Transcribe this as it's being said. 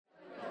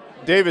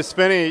Davis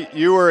Phinney,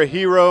 you were a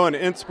hero and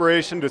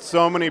inspiration to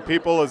so many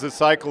people as a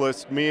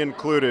cyclist, me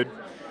included.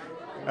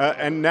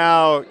 And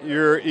now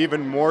you're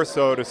even more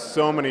so to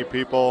so many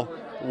people.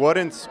 What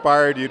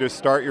inspired you to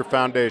start your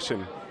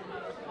foundation?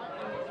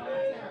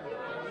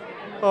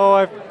 Oh,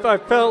 I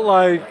felt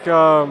like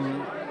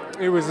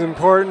it was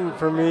important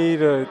for me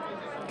to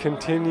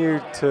continue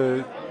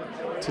to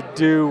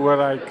do what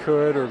I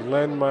could, or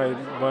lend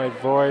my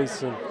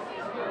voice and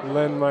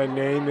lend my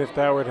name, if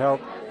that would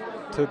help,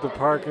 to the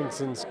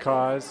Parkinson's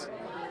cause.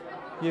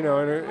 You know,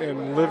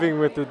 and living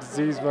with the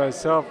disease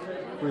myself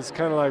was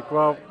kind of like,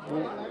 well,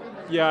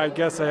 yeah, I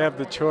guess I have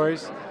the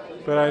choice,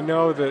 but I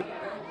know that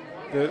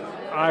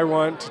I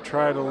want to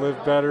try to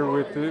live better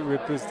with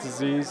this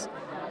disease,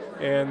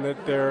 and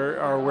that there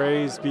are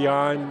ways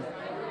beyond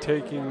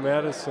taking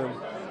medicine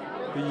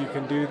that you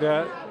can do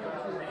that.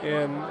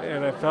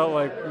 And I felt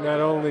like not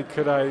only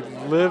could I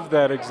live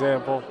that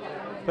example,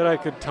 but I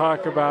could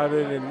talk about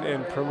it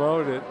and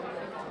promote it.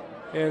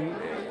 And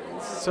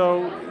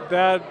so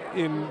that,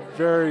 in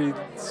very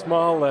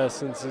small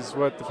essence, is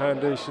what the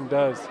foundation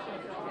does.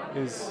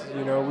 Is,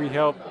 you know,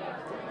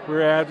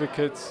 we're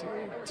advocates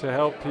to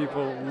help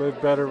people live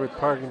better with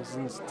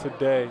Parkinson's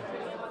today.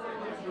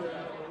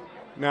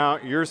 Now,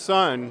 your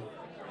son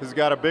has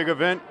got a big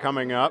event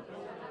coming up,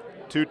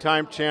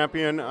 two-time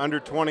champion under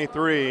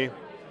 23.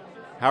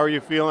 How are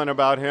you feeling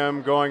about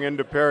him going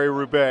into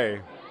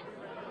Paris-Roubaix?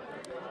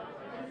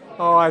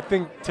 Oh, I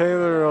think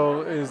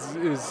Taylor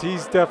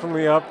he's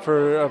definitely up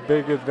for a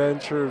big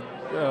adventure.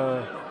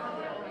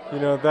 You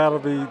know, that'll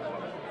be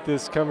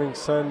this coming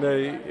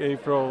Sunday,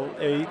 April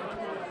 8th,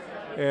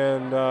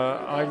 and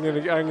I'm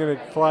gonna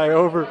fly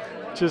over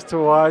just to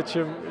watch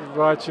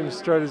him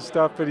strut his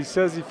stuff. But he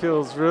says he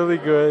feels really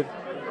good.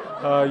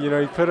 You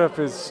know, he put up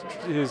his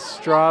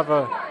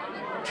Strava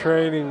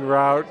training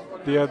route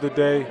the other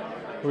day,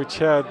 which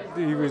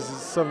he was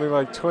something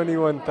like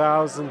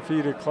 21,000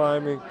 feet of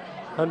climbing,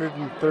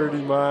 130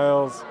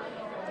 miles,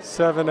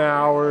 7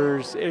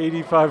 hours,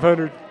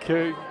 8,500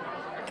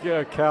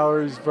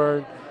 calories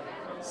burned.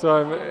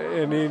 So,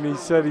 and he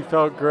said he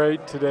felt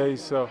great today.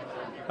 So,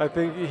 I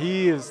think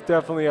he is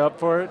definitely up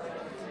for it.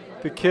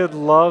 The kid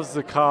loves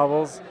the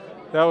cobbles.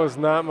 That was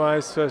not my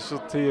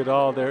specialty at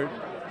all. They're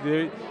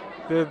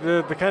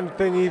the kind of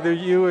thing either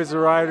you as a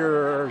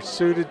rider are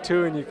suited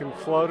to and you can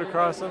float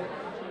across them,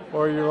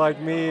 or you're like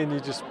me and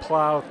you just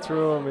plow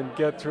through them and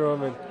get through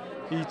them, and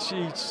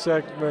each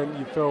segment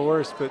you feel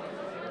worse. But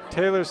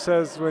Taylor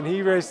says when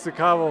he raced the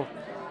cobble,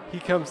 he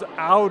comes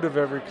out of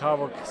every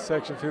cobble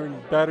section feeling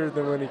better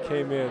than when he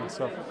came in.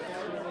 So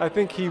I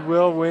think he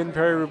will win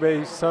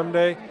Paris-Roubaix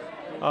someday.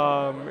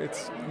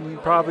 It's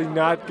probably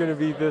not going to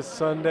be this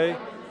Sunday,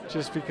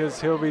 just because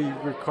he'll be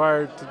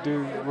required to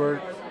do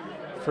work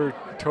for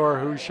Thor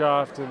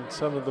Hushovd and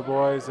some of the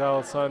boys,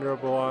 Alessandro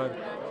Balon,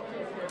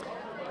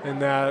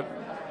 and that,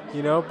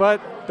 you know,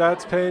 but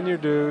that's paying your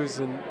dues,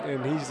 and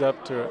he's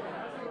up to it.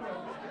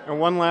 And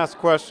one last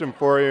question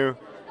for you.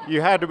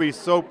 You had to be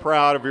so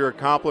proud of your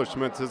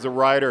accomplishments as a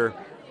rider.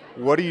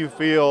 What do you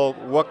feel,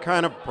 what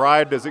kind of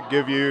pride does it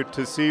give you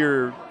to see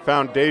your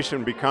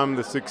foundation become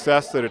the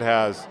success that it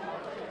has?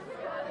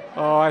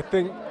 Oh, I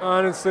think,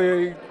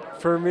 honestly,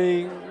 for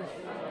me,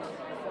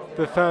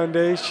 the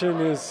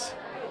foundation is,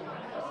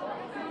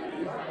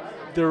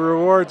 the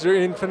rewards are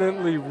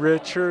infinitely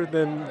richer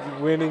than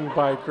winning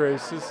bike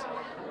races,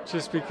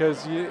 just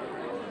because, you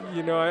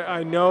know,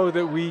 I know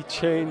that we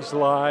change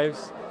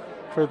lives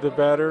for the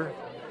better,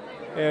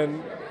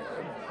 and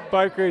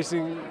bike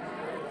racing,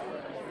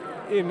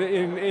 in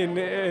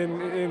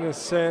a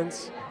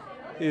sense,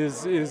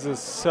 is a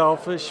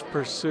selfish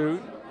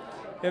pursuit.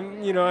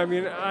 And, you know, I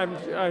mean,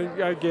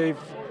 I gave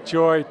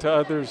joy to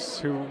others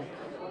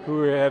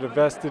who had a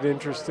vested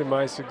interest in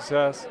my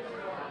success.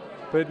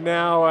 But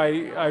now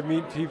I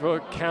meet people,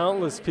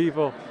 countless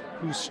people,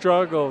 who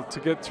struggle to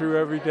get through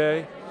every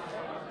day.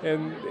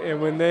 And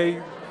when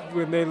they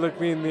look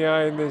me in the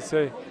eye and they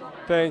say,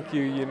 "Thank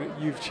you,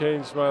 you've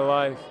changed my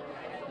life,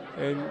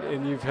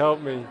 and you've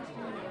helped me,"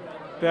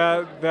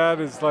 that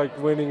is like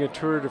winning a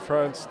Tour de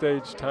France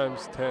stage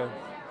times 10.